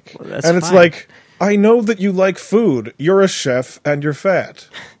they like. Well, that's and it's fine. Like, I know that you like food. You're a chef, and you're fat.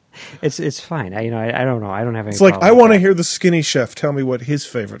 It's fine. I don't know. I don't have any. It's like, I want to hear the skinny chef tell me what his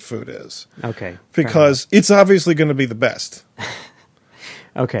favorite food is. Okay. Because it's obviously going to be the best.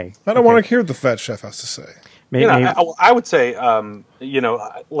 Okay. I don't want to hear what the fat chef has to say. Maybe. I would say, I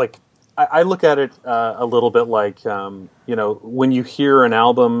look at it a little bit like, when you hear an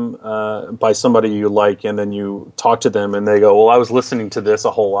album by somebody you like, and then you talk to them, and they go, "Well, I was listening to this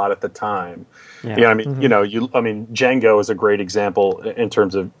a whole lot at the time." Yeah. You know, I mean, Django is a great example in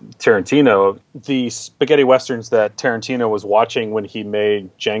terms of Tarantino. The spaghetti westerns that Tarantino was watching when he made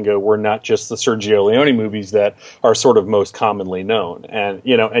Django were not just the Sergio Leone movies that are sort of most commonly known,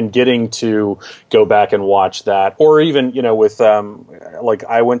 and getting to go back and watch that, or even with like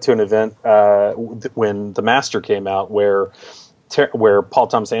I went to an event when The Master came out where Paul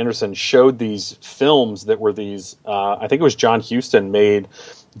Thomas Anderson showed these films that were these I think it was John Huston made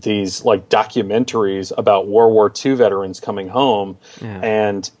these like documentaries about World War II veterans coming home. Yeah.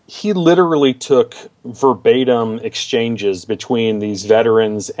 And he literally took verbatim exchanges between these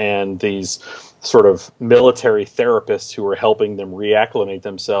veterans and these sort of military therapists who were helping them reacclimate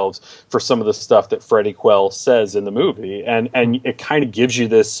themselves for some of the stuff that Freddie Quell says in the movie. And it kind of gives you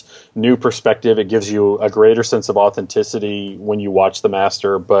this new perspective. It gives you a greater sense of authenticity when you watch The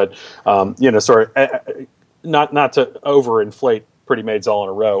Master. But, not to overinflate Pretty Maids All in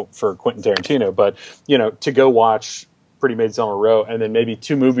a Row for Quentin Tarantino, but, to go watch Pretty Maids All in a Row, and then maybe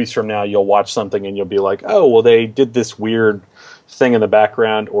 2 movies from now, you'll watch something and you'll be like, oh, well, they did this weird thing in the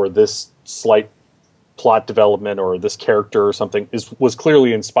background, or this slight plot development, or this character or something was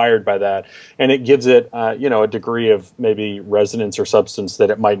clearly inspired by that. And it gives it, a degree of maybe resonance or substance that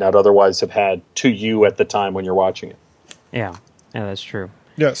it might not otherwise have had to you at the time when you're watching it. Yeah, that's true.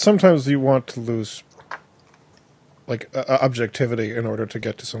 Yeah, sometimes you want to lose objectivity in order to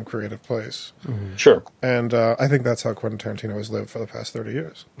get to some creative place. Mm-hmm. Sure. And I think that's how Quentin Tarantino has lived for the past 30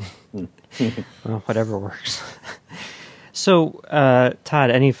 years. Well, whatever works. So,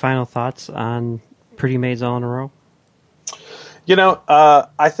 Todd, any final thoughts on Pretty Maids All in a Row?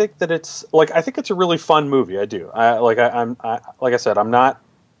 I think that it's a really fun movie. I do. Like I said, I'm not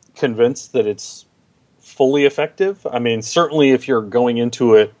convinced that it's fully effective. I mean, certainly if you're going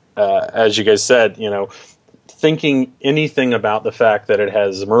into it, as you guys said, thinking anything about the fact that it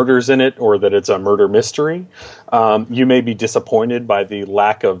has murders in it, or that it's a murder mystery, you may be disappointed by the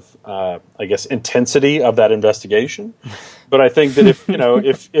lack of, intensity of that investigation. But I think that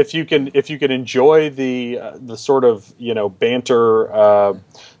if you can enjoy the sort of banter,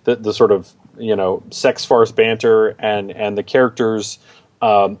 the sort of sex farce banter, and the characters,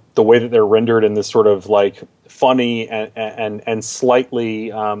 the way that they're rendered in this sort of like funny and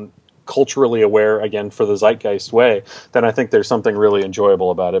slightly culturally aware, again, for the zeitgeist way, then I think there's something really enjoyable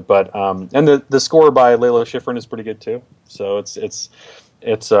about it. But and the score by Layla Schifrin is pretty good too. So it's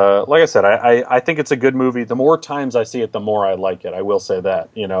like I said, I think it's a good movie. The more times I see it, the more I like it. I will say that,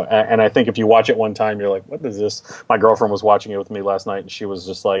 and I think if you watch it one time, you're like, what is this? My girlfriend was watching it with me last night, and she was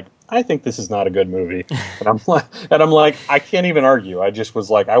just like, I think this is not a good movie. And I'm like, I can't even argue. I just was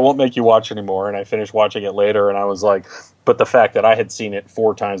like, I won't make you watch anymore. And I finished watching it later, and I was like, but the fact that I had seen it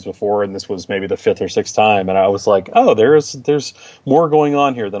 4 times before, and this was maybe the 5th or 6th time, and I was like, oh, there's more going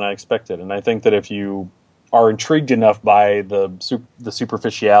on here than I expected. And I think that if you are intrigued enough by the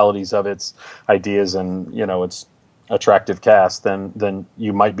superficialities of its ideas and its attractive cast, then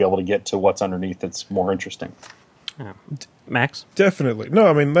you might be able to get to what's underneath that's more interesting. Yeah. Max? Definitely. No,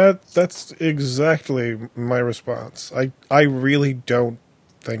 I mean that's exactly my response. I really don't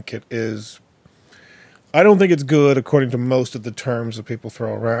think it is. I don't think it's good according to most of the terms that people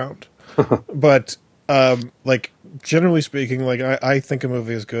throw around. But generally speaking, I think a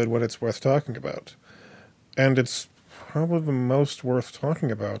movie is good when it's worth talking about. And it's probably the most worth talking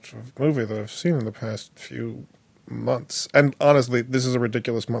about movie that I've seen in the past few months. And honestly, this is a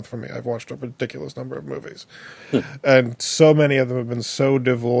ridiculous month for me. I've watched a ridiculous number of movies. And so many of them have been so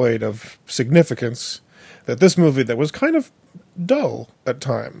devoid of significance that this movie that was kind of dull at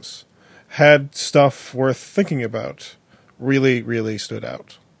times had stuff worth thinking about, really, really stood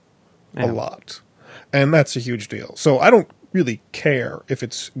out a lot. And that's a huge deal. So I don't really care if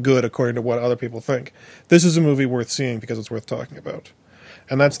it's good according to what other people think. This is a movie worth seeing because it's worth talking about.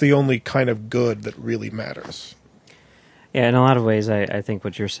 And that's the only kind of good that really matters. Yeah, in a lot of ways, I think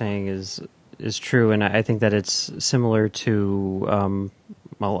what you're saying is true, and I think that it's similar to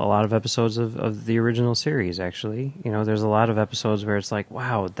a lot of episodes of the original series, actually. There's a lot of episodes where it's like,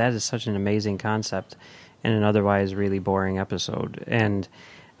 wow, that is such an amazing concept in an otherwise really boring episode. And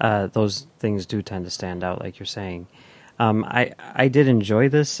those things do tend to stand out, like you're saying. I did enjoy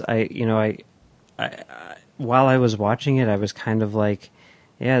this. I while I was watching it, I was kind of like,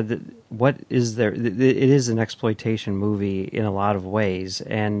 yeah, what is there? It is an exploitation movie in a lot of ways,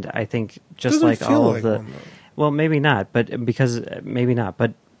 and I think just doesn't like feel all like of the, one, though. well, maybe not, but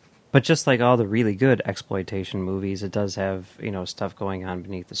But just like all the really good exploitation movies, it does have, stuff going on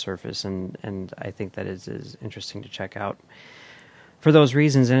beneath the surface, and I think that is interesting to check out for those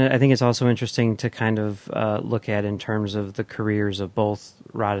reasons. And I think it's also interesting to kind of look at in terms of the careers of both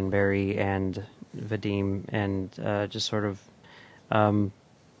Roddenberry and Vadim, and just sort of,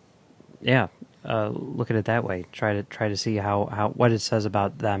 look at it that way. Try to see how what it says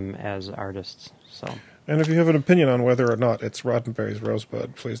about them as artists. So. And if you have an opinion on whether or not it's Roddenberry's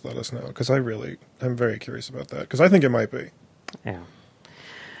Rosebud, please let us know, because I'm very curious about that, because I think it might be. Yeah.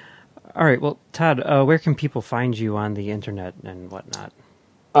 All right. Well, Todd, where can people find you on the internet and whatnot?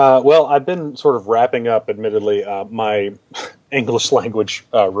 Well, I've been sort of wrapping up, admittedly, my English language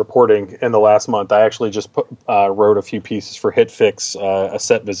reporting in the last month. I actually just wrote a few pieces for HitFix, a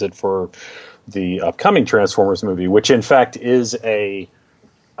set visit for the upcoming Transformers movie, which in fact is a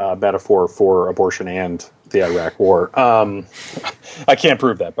metaphor for abortion and the Iraq War. I can't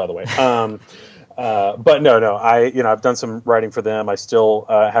prove that, by the way. But no, I've done some writing for them. I still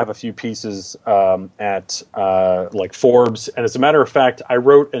have a few pieces at like Forbes, and as a matter of fact, I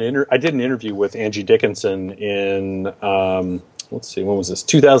did an interview with Angie Dickinson in let's see, when was this?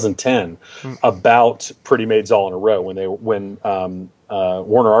 2010, about Pretty Maids All in a Row when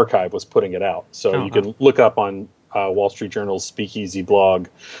Warner Archive was putting it out. So you can look up on Wall Street Journal's Speakeasy blog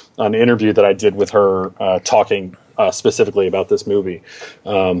an interview that I did with her talking specifically about this movie.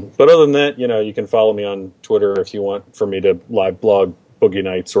 But other than that, you can follow me on Twitter if you want for me to live blog Boogie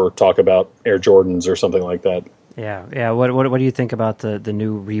Nights or talk about Air Jordans or something like that. Yeah. What do you think about the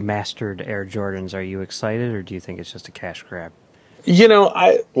new remastered Air Jordans? Are you excited, or do you think it's just a cash grab?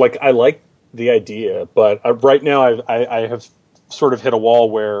 I like the idea, but right now I have sort of hit a wall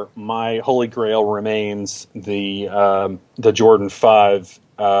where my holy grail remains the Jordan 5.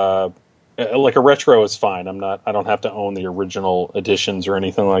 Like a retro is fine. I don't have to own the original editions or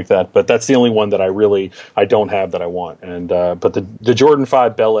anything like that, but that's the only one that I don't have that I want. And but the Jordan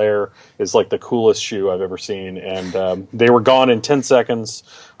 5 Bel Air is like the coolest shoe I've ever seen, and they were gone in 10 seconds.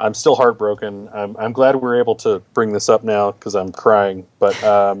 I'm still heartbroken. I'm glad we're able to bring this up now because I'm crying. But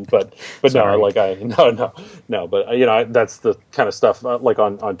no, but that's the kind of stuff like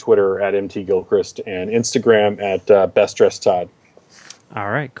on Twitter at MT Gilchrist and Instagram at Best Dressed Todd. All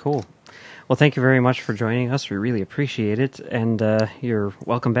right, cool. Well, thank you very much for joining us. We really appreciate it, and you're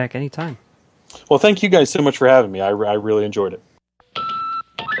welcome back anytime. Well, thank you guys so much for having me. I really enjoyed it.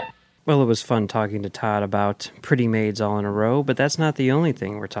 Well, it was fun talking to Todd about Pretty Maids All in a Row, but that's not the only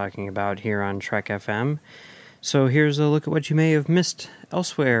thing we're talking about here on Trek FM. So here's a look at what you may have missed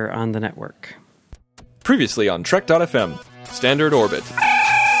elsewhere on the network. Previously on Trek.fm, Standard Orbit.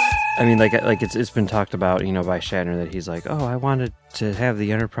 I mean, like it's been talked about, by Shatner that he's like, oh, I wanted to have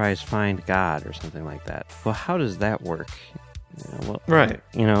the Enterprise find God or something like that. Well, how does that work? Right.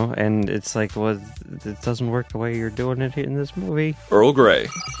 And it's like, well, it doesn't work the way you're doing it in this movie. Earl Grey.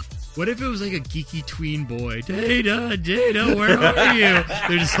 What if it was like a geeky tween boy? Data, where are you?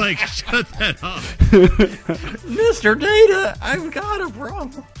 They're just like, shut that off. Mr. Data, I've got a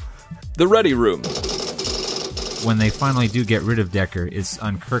problem. The Ready Room. When they finally do get rid of Decker, it's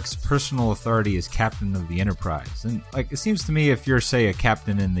on Kirk's personal authority as captain of the Enterprise. And it seems to me if you're, say, a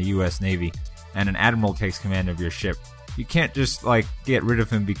captain in the U.S. Navy and an admiral takes command of your ship, you can't just, get rid of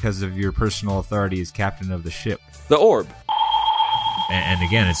him because of your personal authority as captain of the ship. The Orb. And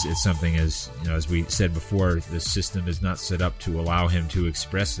again, it's something, as we said before, the system is not set up to allow him to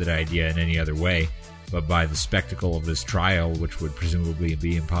express that idea in any other way. But by the spectacle of this trial, which would presumably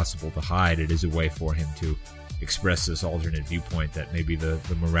be impossible to hide, it is a way for him to express this alternate viewpoint that maybe the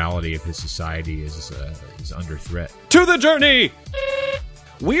morality of his society is under threat. To the journey!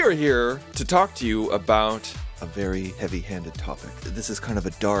 We are here to talk to you about a very heavy-handed topic. This is kind of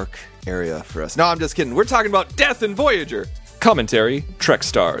a dark area for us. No, I'm just kidding. We're talking about death in Voyager. Commentary, Trek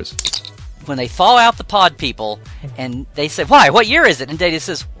Stars. When they thaw out the pod people, and they say, why, what year is it? And Data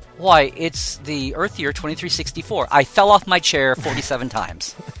says, why, it's the Earth year 2364. I fell off my chair 47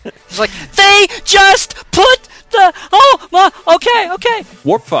 times. It's like, they just put okay.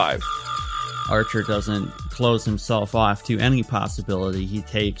 Warp 5. Archer doesn't close himself off to any possibility. He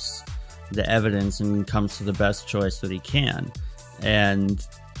takes the evidence and comes to the best choice that he can. And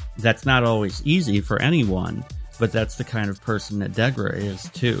that's not always easy for anyone, but that's the kind of person that Degra is,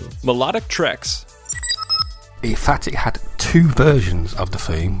 too. Melodic Treks. In fact, it had two versions of the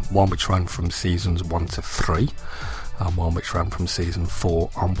theme, one which ran from seasons 1 to 3, and one which ran from season 4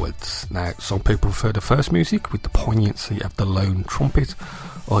 onwards. Now, some people prefer the first music with the poignancy of the lone trumpet,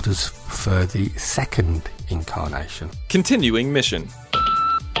 others prefer the second incarnation. Continuing mission.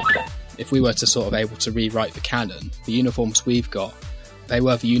 If we were to sort of able to rewrite the canon, the uniforms we've got they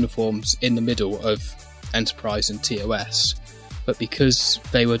were the uniforms in the middle of Enterprise and TOS, but because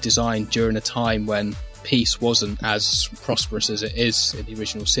they were designed during a time when peace wasn't as prosperous as it is in the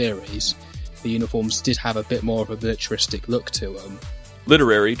original series, the uniforms did have a bit more of a militaristic look to them.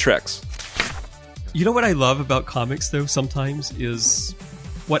 Literary Treks. You know what I love about comics, though, sometimes, is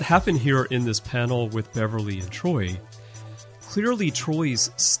what happened here in this panel with Beverly and Troy. Clearly, Troy's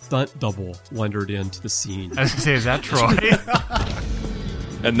stunt double wandered into the scene. I was going to say, is that Troy?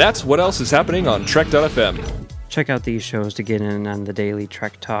 And that's what else is happening on Trek.fm. Check out these shows to get in on the daily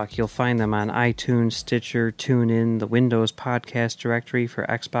Trek Talk. You'll find them on iTunes, Stitcher, TuneIn, the Windows Podcast Directory for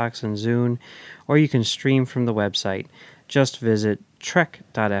Xbox and Zune, or you can stream from the website. Just visit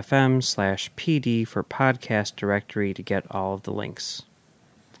trek.fm/PD for podcast directory to get all of the links.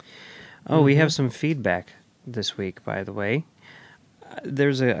 Oh, we have some feedback this week, by the way.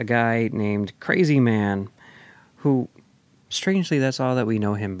 There's a guy named Crazy Man who, strangely, that's all that we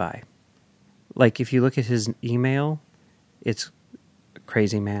know him by. Like, if you look at his email, it's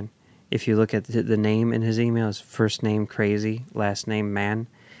Crazy Man. If you look at the name in his email, his first name Crazy, last name Man.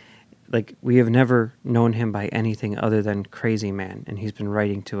 Like, we have never known him by anything other than Crazy Man, and he's been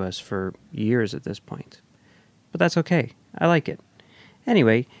writing to us for years at this point. But that's okay. I like it.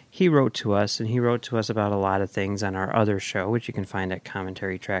 Anyway, he wrote to us, and he wrote to us about a lot of things on our other show, which you can find at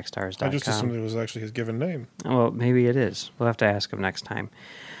commentarytrackstars.com. I just assumed it was actually his given name. Well, maybe it is. We'll have to ask him next time.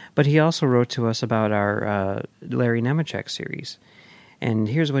 But he also wrote to us about our Larry Nemeczek series. And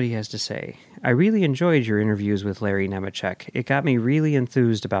here's what he has to say. I really enjoyed your interviews with Larry Nemeczek. It got me really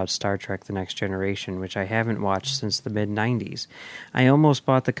enthused about Star Trek The Next Generation, which I haven't watched since the mid-90s. I almost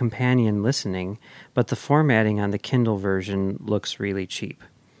bought the companion listening, but the formatting on the Kindle version looks really cheap.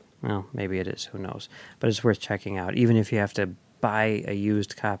 Well, maybe it is, who knows. But it's worth checking out. Even if you have to buy a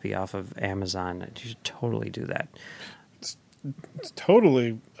used copy off of Amazon, you should totally do that. It's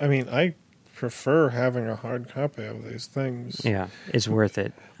totally... I mean, I prefer having a hard copy of these things. Yeah, it's worth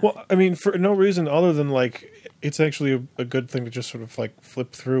it. Well, I mean, for no reason other than, like, it's actually a good thing to just sort of, like,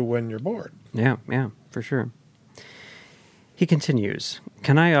 flip through when you're bored. Yeah, for sure. He continues,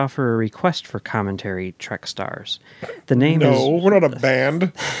 can I offer a request for commentary, Trek Stars? The name is... No, we're not a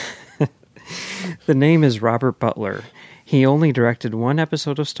band. The name is Robert Butler. He only directed one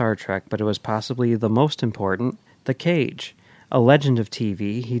episode of Star Trek, but it was possibly the most important, The Cage. A legend of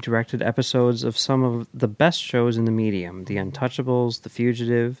TV, he directed episodes of some of the best shows in the medium, The Untouchables, The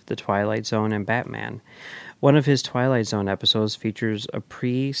Fugitive, The Twilight Zone, and Batman. One of his Twilight Zone episodes features a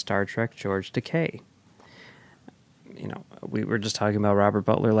pre-Star Trek George Takei. You know, we were just talking about Robert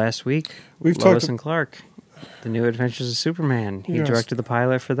Butler last week. Lois and Clark, The New Adventures of Superman. He directed the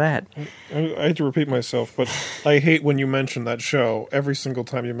pilot for that. I hate to repeat myself, but I hate when you mention that show, every single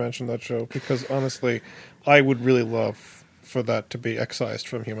time you mention that show, because honestly, I would really love for that to be excised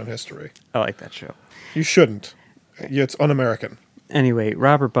from human history. I like that show. You shouldn't. It's un-American. Anyway,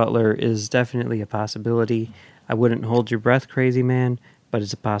 Robert Butler is definitely a possibility. I wouldn't hold your breath, Crazy Man, but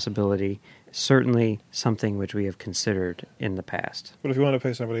it's a possibility. Certainly something which we have considered in the past. But if you want to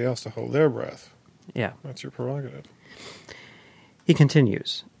pay somebody else to hold their breath, yeah, that's your prerogative. He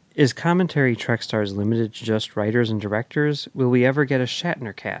continues, is Commentary Trek Stars limited to just writers and directors? Will we ever get a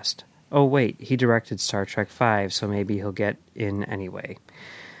Shatner cast? Oh, wait, he directed Star Trek V, so maybe he'll get in anyway.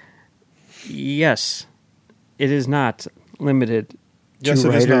 Yes, it is not limited to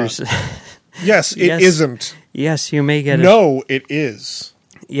writers. It is not. Yes, it isn't. Yes, you may get No, it is.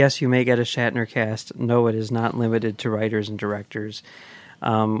 Yes, you may get a Shatner cast. No, it is not limited to writers and directors.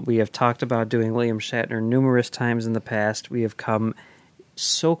 We have talked about doing William Shatner numerous times in the past. We have come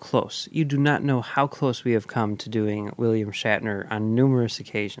so close. You do not know how close we have come to doing William Shatner on numerous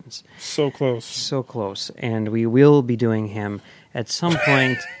occasions. So close. So close. And we will be doing him at some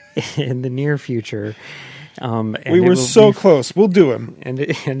point in the near future. We were so close. We'll do him. And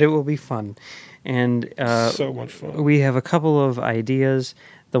it will be fun. And so much fun. We have a couple of ideas.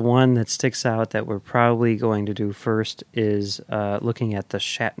 The one that sticks out that we're probably going to do first is looking at the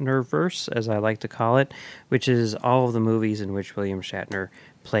Shatnerverse, as I like to call it, which is all of the movies in which William Shatner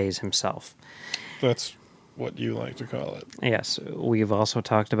plays himself. That's what you like to call it. Yes. We've also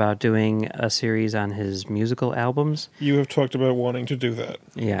talked about doing a series on his musical albums. You have talked about wanting to do that.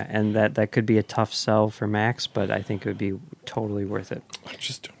 Yeah, and that could be a tough sell for Max, but I think it would be totally worth it. I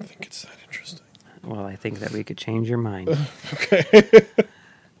just don't think it's that interesting. Well, I think that we could change your mind. Okay.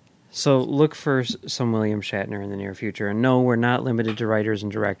 So look for some William Shatner in the near future. And no, we're not limited to writers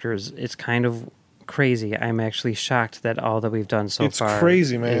and directors. It's kind of crazy. I'm actually shocked that all that we've done so far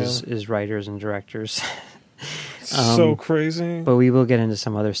crazy, man. is writers and directors. so crazy. But we will get into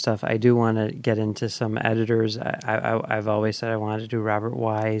some other stuff. I do want to get into some editors. I've always said I wanted to do Robert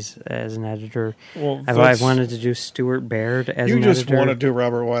Wise as an editor. Well, I've wanted to do Stuart Baird as an editor. You just want to do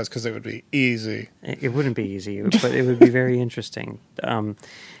Robert Wise because it would be easy. It wouldn't be easy, but it would be very interesting.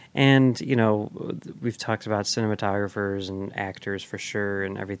 And, we've talked about cinematographers and actors for sure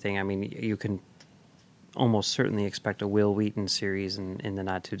and everything. I mean, you can almost certainly expect a Will Wheaton series in the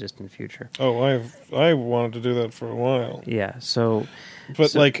not-too-distant future. Oh, I wanted to do that for a while. Yeah, so...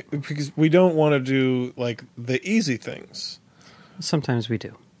 But, because we don't want to do, the easy things. Sometimes we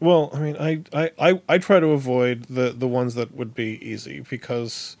do. Well, I mean, I try to avoid the ones that would be easy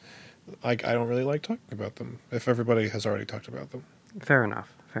because I don't really like talking about them if everybody has already talked about them. Fair enough.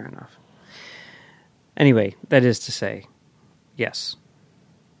 Anyway, that is to say, yes.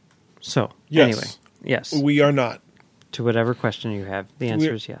 So, yes. Anyway, yes. We are not. To whatever question you have, the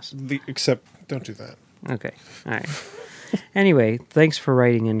answer is yes. Except, don't do that. Okay, all right. Anyway, thanks for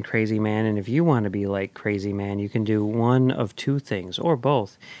writing in, Crazy Man, and if you want to be like Crazy Man, you can do one of two things, or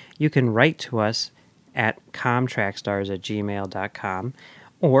both. You can write to us at comtrackstars@gmail.com,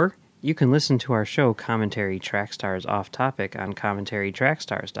 or you can listen to our show, Commentary Trackstars Off Topic, on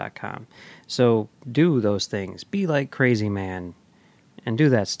commentarytrackstars.com. So do those things. Be like Crazy Man and do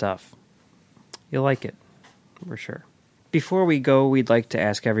that stuff. You'll like it, for sure. Before we go, we'd like to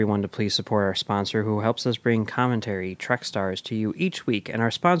ask everyone to please support our sponsor who helps us bring Commentary Trackstars to you each week. And our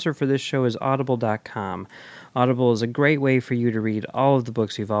sponsor for this show is Audible.com. Audible is a great way for you to read all of the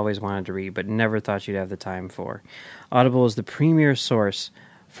books you've always wanted to read but never thought you'd have the time for. Audible is the premier source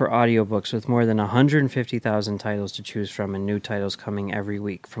for audiobooks with more than 150,000 titles to choose from and new titles coming every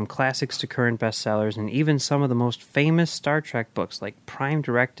week, from classics to current bestsellers and even some of the most famous Star Trek books like Prime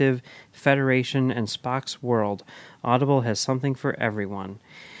Directive, Federation, and Spock's World. Audible has something for everyone.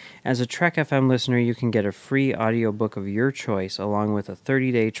 As a Trek FM listener, you can get a free audiobook of your choice along with a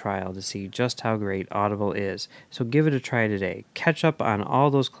 30-day trial to see just how great Audible is. So give it a try today. Catch up on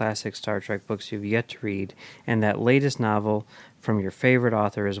all those classic Star Trek books you've yet to read and that latest novel from your favorite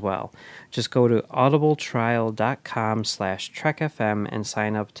author as well. Just go to audibletrial.com/trekfm and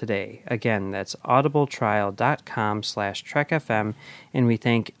sign up today. Again, that's audibletrial.com/trekfm, and we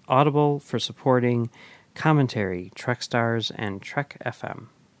thank Audible for supporting Commentary, Trackstars, and Trek FM.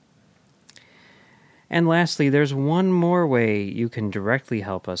 And lastly, there's one more way you can directly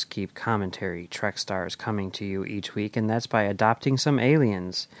help us keep Commentary, Trackstars coming to you each week, and that's by adopting some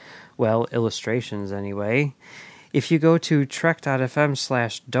aliens. Well, illustrations anyway. If you go to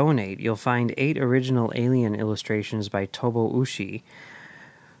trek.fm/donate, you'll find 8 original alien illustrations by Tobo Ushi,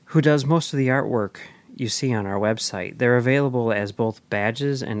 who does most of the artwork you see on our website. They're available as both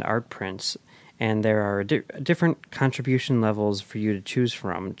badges and art prints, and there are different contribution levels for you to choose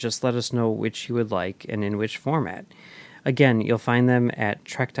from. Just let us know which you would like and in which format. Again, you'll find them at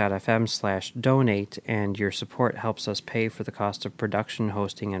trek.fm/donate, and your support helps us pay for the cost of production,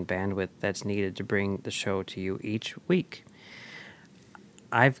 hosting, and bandwidth that's needed to bring the show to you each week.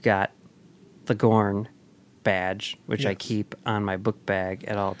 I've got the Gorn badge, which I keep on my book bag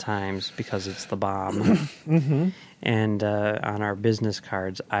at all times because it's the bomb. Mm-hmm. And on our business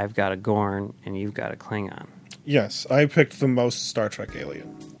cards, I've got a Gorn, and you've got a Klingon. Yes, I picked the most Star Trek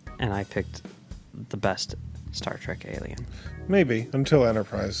alien. And I picked the best Star Trek alien. Maybe, until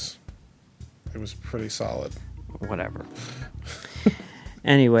Enterprise. It was pretty solid. Whatever.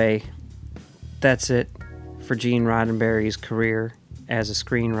 Anyway, that's it for Gene Roddenberry's career as a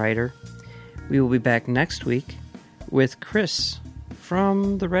screenwriter. We will be back next week with Chris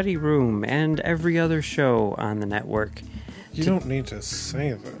from The Ready Room and every other show on the network. You don't need to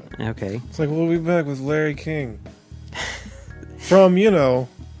say that. Okay. It's like, we'll be back with Larry King. From,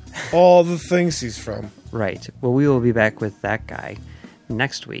 all the things he's from. Right. Well, we will be back with that guy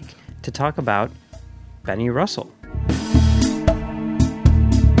next week to talk about Benny Russell.